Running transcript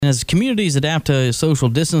as communities adapt to social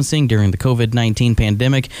distancing during the COVID-19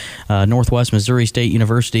 pandemic, Northwest Missouri State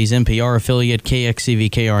University's NPR affiliate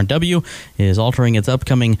KXCV-KRNW is altering its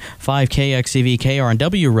upcoming 5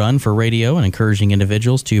 KXCV-KRNW run for radio and encouraging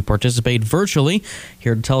individuals to participate virtually.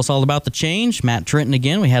 Here to tell us all about the change, Matt Tritten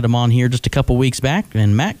again. We had him on here just a couple weeks back.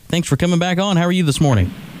 And Matt, thanks for coming back on. How are you this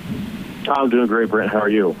morning? I'm doing great, Brent. How are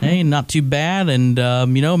you? Hey, not too bad. And,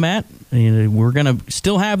 Matt, we're going to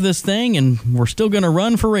still have this thing, and we're still going to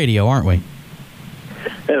run for radio, aren't we?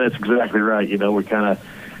 Yeah, that's exactly right. We kind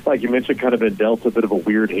of, like you mentioned, kind of been dealt a bit of a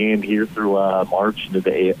weird hand here through March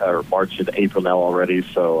into April now already.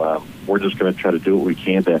 So we're just going to try to do what we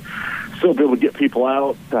can to still be able to get people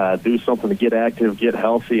out, do something to get active, get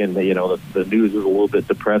healthy. And, the news is a little bit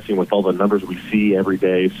depressing with all the numbers we see every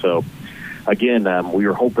day. So, again, we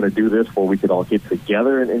were hoping to do this where we could all get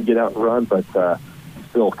together and get out and run, but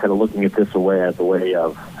still kind of looking at this as a way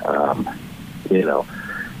of,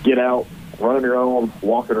 get out, run on your own,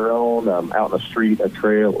 walk on your own, out in the street, a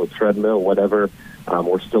trail, a treadmill, whatever.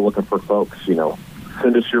 We're still looking for folks,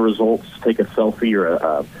 send us your results, take a selfie or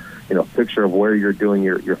a picture of where you're doing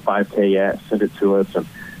your 5K at, send it to us, and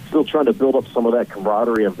still trying to build up some of that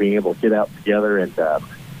camaraderie of being able to get out together and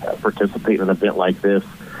participate in an event like this.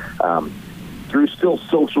 Through still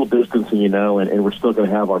social distancing, and we're still going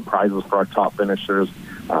to have our prizes for our top finishers,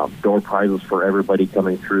 door prizes for everybody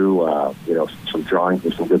coming through, some drawings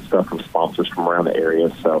and some good stuff from sponsors from around the area.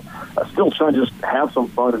 So still trying to just have some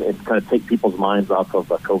fun and kind of take people's minds off of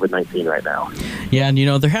COVID-19 right now. Yeah, and,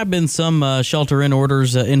 there have been some shelter-in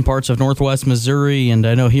orders in parts of Northwest Missouri, and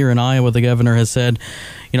I know here in Iowa the governor has said,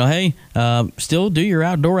 hey, still do your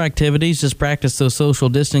outdoor activities, just practice those social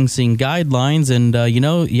distancing guidelines, and,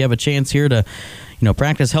 you have a chance here to,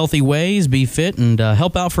 practice healthy ways, be fit, and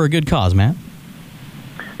help out for a good cause, Matt.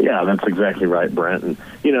 Yeah, that's exactly right, Brent. And,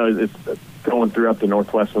 it's going throughout the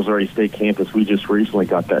Northwest Missouri State campus. We just recently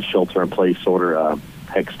got that shelter-in-place order,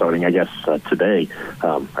 starting, I guess, today,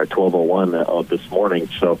 at 12:01 this morning.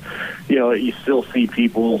 So, you still see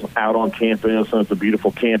people out on campus, and it's a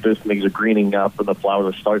beautiful campus. Things are greening up, and the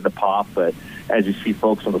flowers are starting to pop. But as you see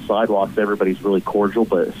folks on the sidewalks, everybody's really cordial,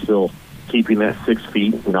 but still keeping that 6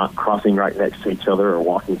 feet, not crossing right next to each other or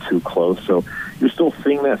walking too close. So you're still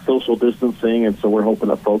seeing that social distancing, and so we're hoping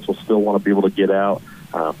that folks will still want to be able to get out,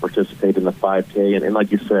 participate in the 5K, and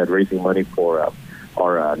like you said, raising money for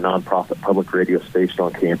our nonprofit public radio station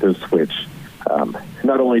on campus, which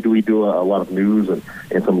not only do we do a lot of news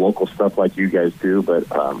and some local stuff like you guys do, but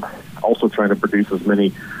also trying to produce as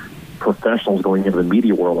many professionals going into the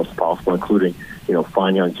media world as possible, including,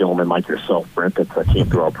 fine young gentlemen like yourself, Brent, that came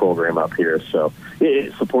through our program up here. So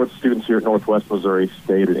it supports students here at Northwest Missouri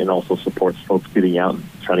State and also supports folks getting out and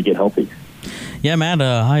trying to get healthy. Yeah, Matt,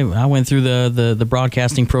 I went through the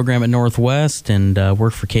broadcasting program at Northwest and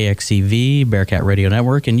worked for KXCV, Bearcat Radio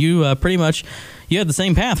Network, and you pretty much, you had the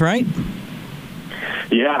same path, right?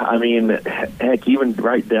 Yeah, I mean, heck, even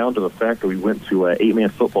right down to the fact that we went to 8-man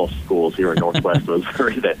football schools here in Northwest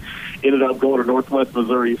Missouri that ended up going to Northwest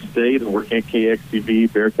Missouri State and working at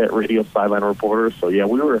KXCV, Bearcat Radio sideline reporter. So, yeah,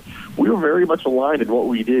 we were very much aligned in what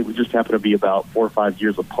we did. We just happened to be about 4 or 5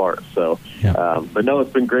 years apart. So, yeah. But no,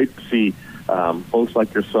 it's been great to see folks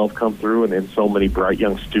like yourself come through and so many bright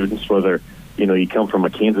young students, whether, you come from a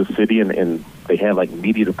Kansas City and they have like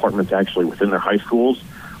media departments actually within their high schools,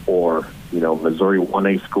 or Missouri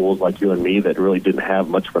 1A schools like you and me that really didn't have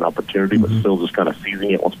much of an opportunity, but still just kind of seizing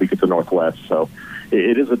it once we get to Northwest. So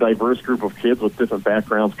it is a diverse group of kids with different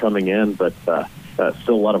backgrounds coming in, but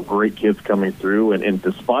still a lot of great kids coming through. And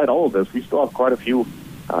despite all of this, we still have quite a few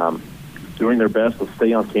doing their best to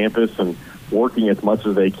stay on campus and working as much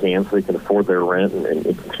as they can so they can afford their rent and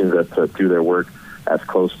continue to do their work as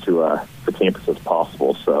close to the campus as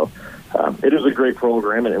possible. So it is a great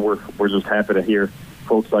program, and we're just happy to hear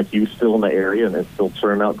folks like you still in the area and still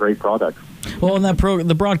churning out great products. Well, and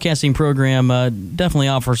the broadcasting program definitely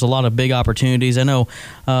offers a lot of big opportunities. I know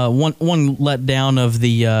one letdown of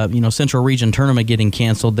the Central Region tournament getting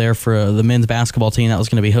canceled there for the men's basketball team that was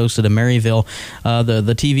going to be hosted in Maryville.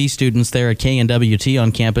 The TV students there at KNWT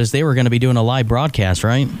on campus, they were going to be doing a live broadcast,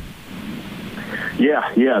 right?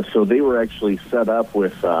 Yeah. So they were actually set up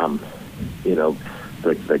with the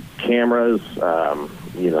cameras.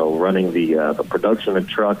 Running the production and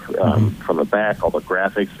truck from the back, all the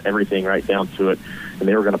graphics, everything right down to it. And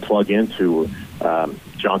they were going to plug into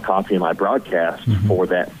John Coffey and my broadcast for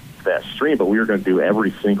that stream, but we were going to do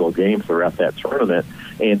every single game throughout that tournament.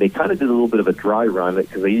 And they kind of did a little bit of a dry run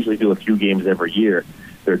because they usually do a few games every year.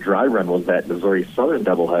 Their dry run was that Missouri Southern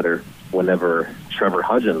doubleheader whenever Trevor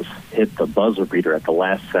Hudgens hit the buzzer beater at the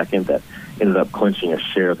last second that ended up clinching a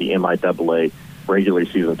share of the MIAA regular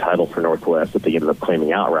season title for Northwest that they ended up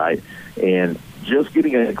claiming outright. And just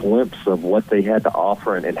getting a glimpse of what they had to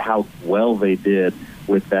offer and how well they did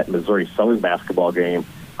with that Missouri Southern basketball game,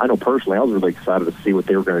 I know personally I was really excited to see what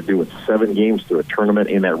they were going to do with 7 games to a tournament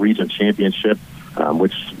in that region championship,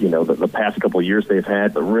 which, the past couple of years they've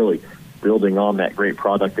had, but really building on that great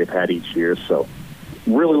product they've had each year. So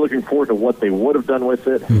really looking forward to what they would have done with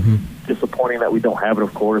it. Disappointing that we don't have it,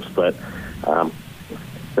 of course, but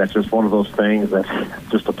that's just one of those things that's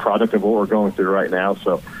just a product of what we're going through right now.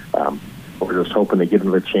 So we're just hoping to give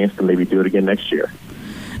them a chance to maybe do it again next year.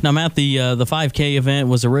 Now, Matt, the 5K event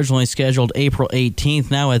was originally scheduled April 18th.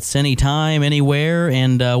 Now it's anytime, anywhere.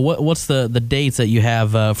 And what's the dates that you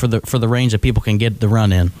have for the range that people can get the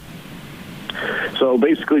run in? So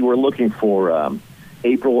basically, we're looking for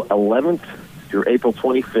April 11th through April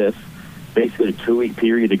 25th. Basically, a 2-week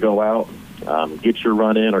period to go out, get your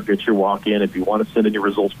run in or get your walk in. If you want to send in your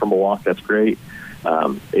results from a walk, that's great.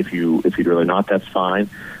 If you'd really not, that's fine.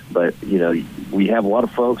 But, we have a lot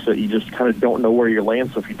of folks that you just kind of don't know where you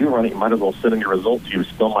land. So if you do run it, you might as well send in your results. You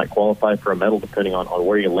still might qualify for a medal depending on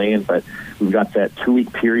where you land. But we've got that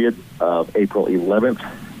 2-week period of April 11th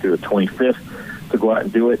through the 25th to go out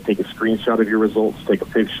and do it. Take a screenshot of your results, take a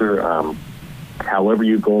picture. However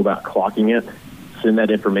you go about clocking it, send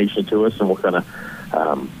that information to us, and we'll kind of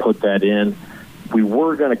put that in. We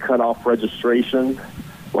were going to cut off registration,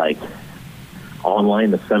 online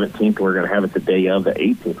the 17th. We're going to have it the day of the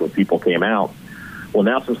 18th when people came out. Well,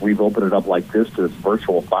 now since we've opened it up like this to this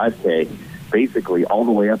virtual 5K, basically all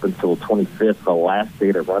the way up until the 25th, the last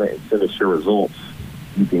day to run it and send us your results,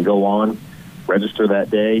 you can go on, register that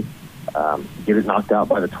day, get it knocked out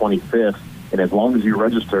by the 25th, and as long as you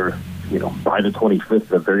register, by the 25th,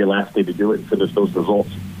 the very last day to do it, and send us those results,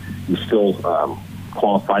 you still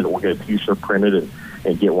qualify that we'll get a T-shirt printed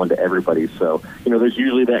and get one to everybody. So, there's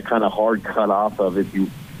usually that kind of hard cutoff of if you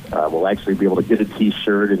will actually be able to get a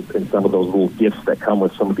T-shirt and some of those little gifts that come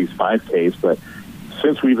with some of these 5Ks. But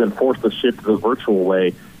since we've been forced to shift to the virtual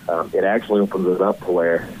way, it actually opens it up to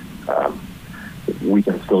where we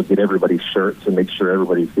can still get everybody's shirts and make sure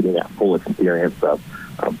everybody's getting that full experience of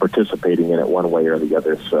participating in it one way or the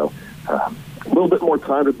other. So a little bit more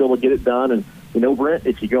time to be able to get it done. And, Brent,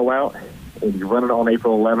 if you go out and you run it on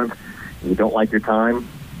April 11th and you don't like your time,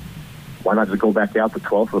 why not just go back out the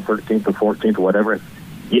 12th or 13th or 14th or whatever, and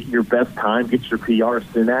get your best time, get your PR,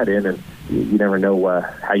 send that in, and you never know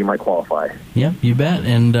how you might qualify. Yeah, you bet.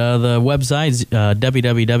 And the website's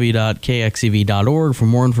www.kxcv.org for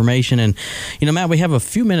more information. And, Matt, we have a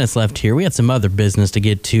few minutes left here. We had some other business to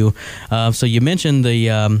get to. So you mentioned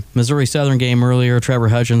the Missouri Southern game earlier. Trevor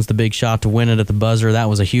Hudgens, the big shot to win it at the buzzer. That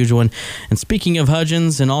was a huge one. And speaking of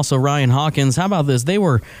Hudgens and also Ryan Hawkins, how about this? They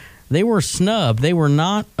were snubbed. They were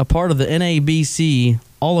not a part of the NABC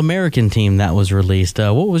All-American team that was released.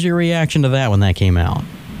 What was your reaction to that when that came out?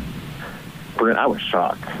 Brent, I was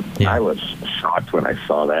shocked. Yeah. I was shocked when I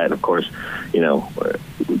saw that. And of course, we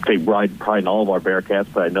take pride in all of our Bearcats,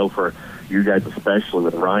 but I know for you guys especially,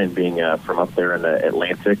 with Ryan being from up there in the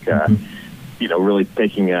Atlantic, really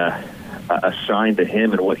taking a shine to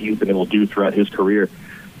him and what he's been able to do throughout his career.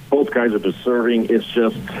 Both guys are deserving. It's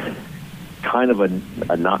just kind of a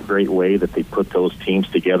not great way that they put those teams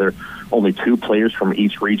together. Only 2 players from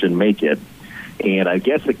each region make it. And I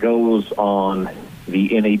guess it goes on the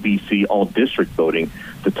NABC all-district voting.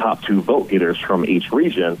 The top 2 vote getters from each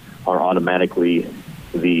region are automatically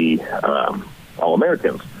the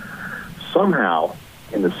All-Americans. Somehow,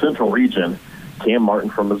 in the central region, Cam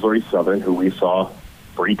Martin from Missouri Southern, who we saw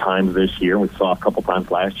 3 times this year, we saw a couple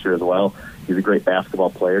times last year as well. He's a great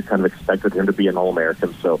basketball player. Kind of expected him to be an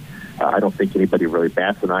All-American, so I don't think anybody really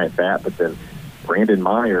bats an eye at that. But then Brandon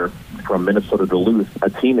Meyer from Minnesota Duluth, a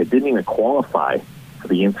team that didn't even qualify for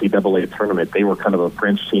the NCAA tournament. They were kind of a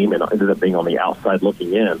French team and ended up being on the outside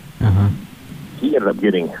looking in. He ended up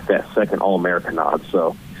getting that second All-American nod.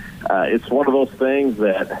 So it's one of those things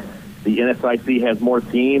that the NSIC has more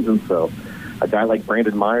teams, and so a guy like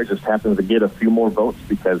Brandon Meyer just happens to get a few more votes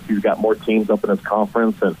because he's got more teams up in his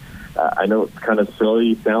conference. And I know it's kind of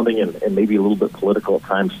silly sounding and maybe a little bit political at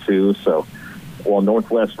times too. So while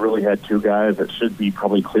Northwest really had 2 guys that should be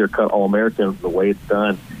probably clear-cut All-Americans, the way it's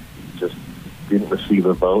done, just didn't receive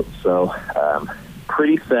a vote. So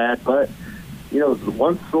pretty sad. But,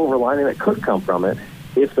 one silver lining that could come from it,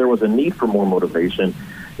 if there was a need for more motivation,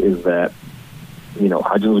 is that,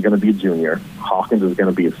 Hudgens is going to be a junior. Hawkins is going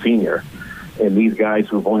to be a senior. And these guys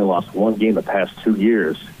who have only lost 1 game the past 2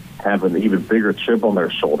 years have an even bigger chip on their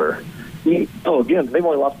shoulder. Again, they've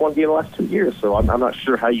only lost 1 game the last 2 years, so I'm not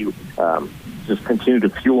sure how you just continue to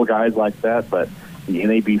fuel guys like that, but the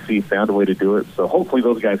NABC found a way to do it. So hopefully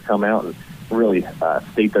those guys come out and really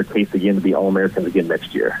state their case again to be All-Americans again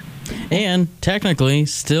next year. And technically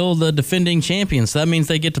still the defending champions. So that means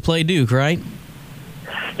they get to play Duke, right?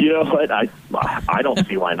 You know what? I don't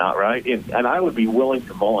see why not, right? And I would be willing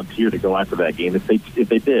to volunteer to go after that game if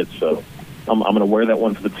they did. So I'm going to wear that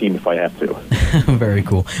one for the team if I have to. Very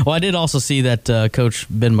cool. Well, I did also see that Coach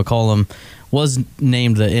Ben McCollum was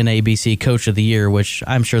named the NABC Coach of the Year, which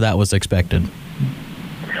I'm sure that was expected.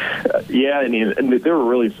 Yeah, and there were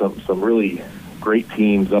really some really great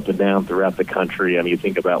teams up and down throughout the country. I mean, you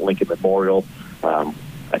think about Lincoln Memorial.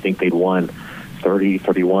 I think they'd won 30,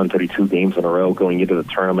 31, 32 games in a row going into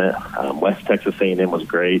the tournament. West Texas A&M was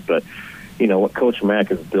great, but you know what Coach Mack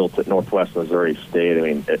has built at Northwest Missouri State. I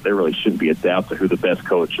mean, there really shouldn't be a doubt to who the best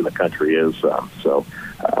coach in the country is. So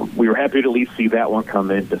we were happy to at least see that one come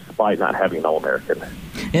in, despite not having an All-American.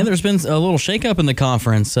 And there's been a little shakeup in the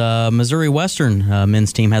conference. Missouri Western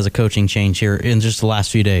men's team has a coaching change here in just the last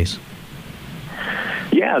few days.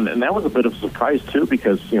 Yeah, and that was a bit of a surprise, too,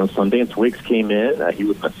 because, you know, Sundance Wicks came in. He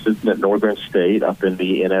was an assistant at Northern State up in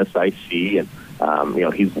the NSIC, and, you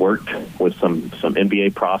know, he's worked with some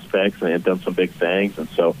NBA prospects and done some big things. And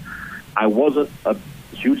so I wasn't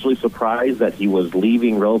hugely surprised that he was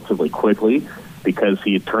leaving relatively quickly because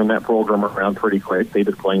he had turned that program around pretty quick. They've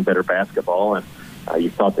been playing better basketball, and you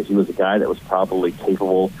thought that he was a guy that was probably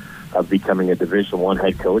capable of becoming a Division I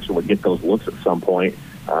head coach and would get those looks at some point.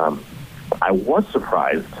 I was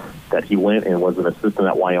surprised that he went and was an assistant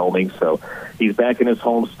at Wyoming. So he's back in his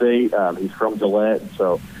home state. He's from Gillette,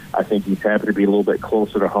 so I think he's happy to be a little bit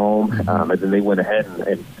closer to home. And then they went ahead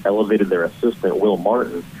and elevated their assistant, Will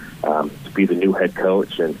Martin, to be the new head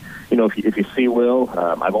coach. And, you know, if you see Will,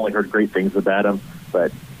 I've only heard great things about him,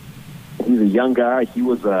 but he's a young guy. He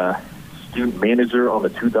was a student manager on the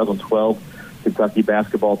 2012 Kentucky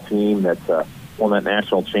basketball team that won that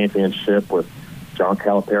national championship with John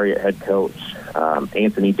Calipari at head coach,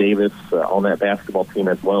 Anthony Davis on that basketball team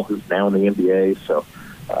as well, who's now in the NBA. So,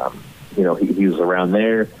 you know, he was around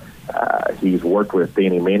there. He's worked with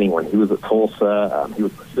Danny Manning when he was at Tulsa. He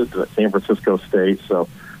was assistant at San Francisco State. So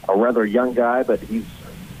a rather young guy, but he's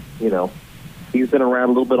been around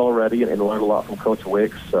a little bit already and learned a lot from Coach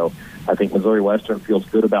Wicks. So I think Missouri Western feels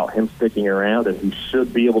good about him sticking around, and he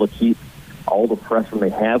should be able to keep all the freshmen they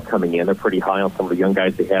have coming in. They're pretty high on some of the young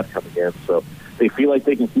guys they have coming in. So they feel like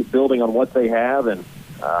they can keep building on what they have. And,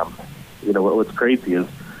 you know, what's crazy is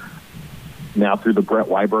now through the Brett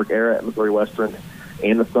Weiberg era at Missouri Western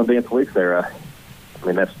and the Sundance Wicks era, I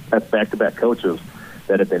mean, that's back-to-back coaches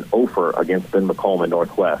that have been 0-for against Ben McCollum in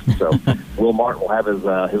Northwest. So Will Martin will have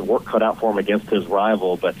his work cut out for him against his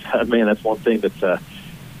rival. But, man, that's one thing that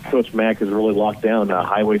Coach Mack has really locked down.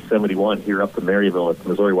 Highway 71 here up to Maryville.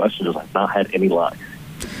 Missouri Western just has not had any luck.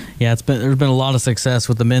 Yeah, there's been a lot of success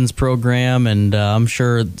with the men's program, and I'm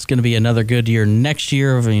sure it's going to be another good year next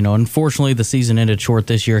year. You know, unfortunately, the season ended short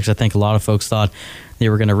this year because I think a lot of folks thought they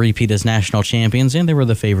were going to repeat as national champions, and they were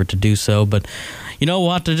the favorite to do so. But, you know,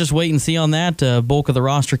 we'll have to just wait and see on that. Bulk of the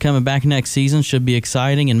roster coming back next season should be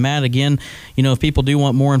exciting. And, Matt, again, you know, if people do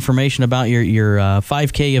want more information about your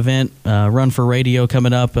 5K event, Run for Radio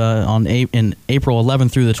coming up in April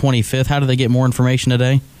 11th through the 25th, how do they get more information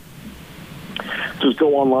today? Just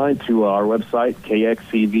go online to our website,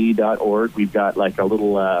 KXCV.org. We've got like a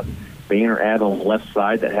little banner ad on the left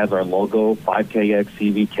side that has our logo,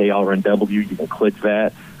 5KXCV-KRNW. You can click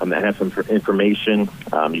that. That has some information.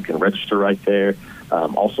 You can register right there.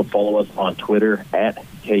 Also follow us on Twitter at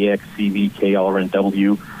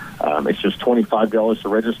KXCV-KRNW. It's just $25 to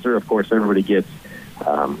register. Of course, everybody gets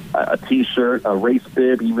a T-shirt, a race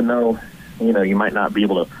bib, even though, you know, you might not be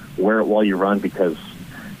able to wear it while you run because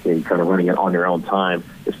you're kind of running it on your own time.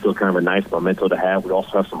 It's still kind of a nice memento to have. We also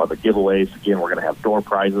have some other giveaways. Again, we're going to have door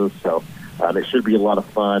prizes, so it should be a lot of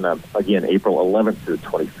fun. Again, April 11th to the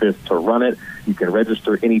 25th to run it. You can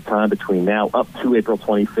register anytime between now up to April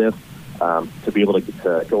 25th to be able to get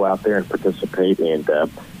to go out there and participate. And,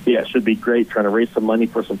 yeah, it should be great trying to raise some money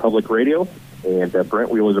for some public radio. And, Brent,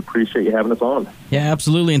 we always appreciate you having us on. Yeah,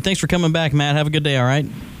 absolutely. And thanks for coming back, Matt. Have a good day, all right?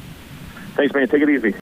 Thanks, man. Take it easy.